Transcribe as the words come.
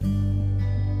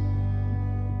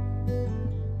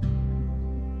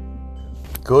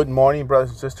Good morning, brothers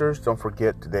and sisters. Don't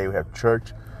forget, today we have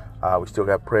church. We still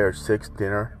got prayer 6,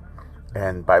 dinner,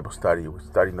 and Bible study. We're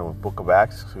studying the book of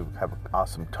Acts. So we have an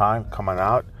awesome time coming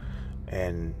out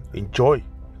and enjoy.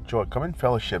 Come in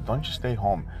fellowship. Don't just stay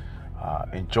home.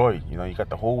 Enjoy. You got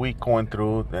the whole week going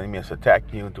through. The enemy is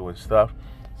attacking you, doing stuff.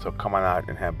 So come on out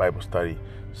and have Bible study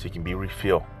so you can be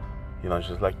refilled.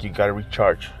 Just like you got to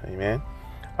recharge. Amen.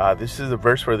 This is the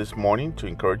verse for this morning to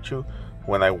encourage you.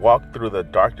 When I walk through the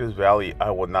darkest valley, I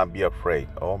will not be afraid.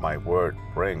 Oh, my word,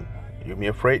 bring you me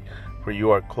afraid, for you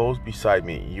are close beside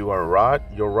me. Your rod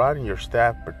and your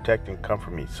staff protect and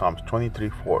comfort me. Psalms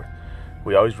 23:4.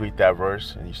 We always read that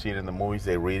verse, and you see it in the movies.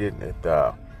 They read it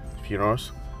at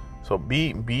funerals. So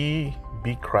be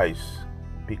Christ.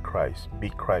 Be Christ. Be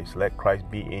Christ. Let Christ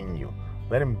be in you.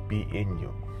 Let him be in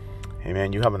you.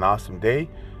 Amen. You have an awesome day.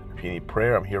 If you need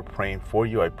prayer, I'm here praying for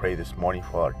you. I pray this morning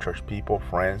for our church people,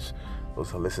 friends, those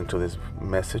who listen to this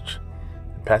message.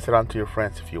 Pass it on to your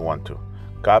friends if you want to.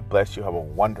 God bless you. Have a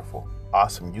wonderful,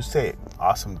 awesome, you say it,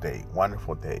 awesome day,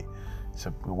 wonderful day.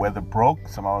 So the weather broke.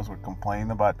 Some of us were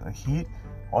complaining about the heat.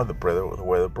 The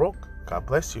weather broke. God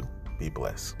bless you. Be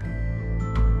blessed.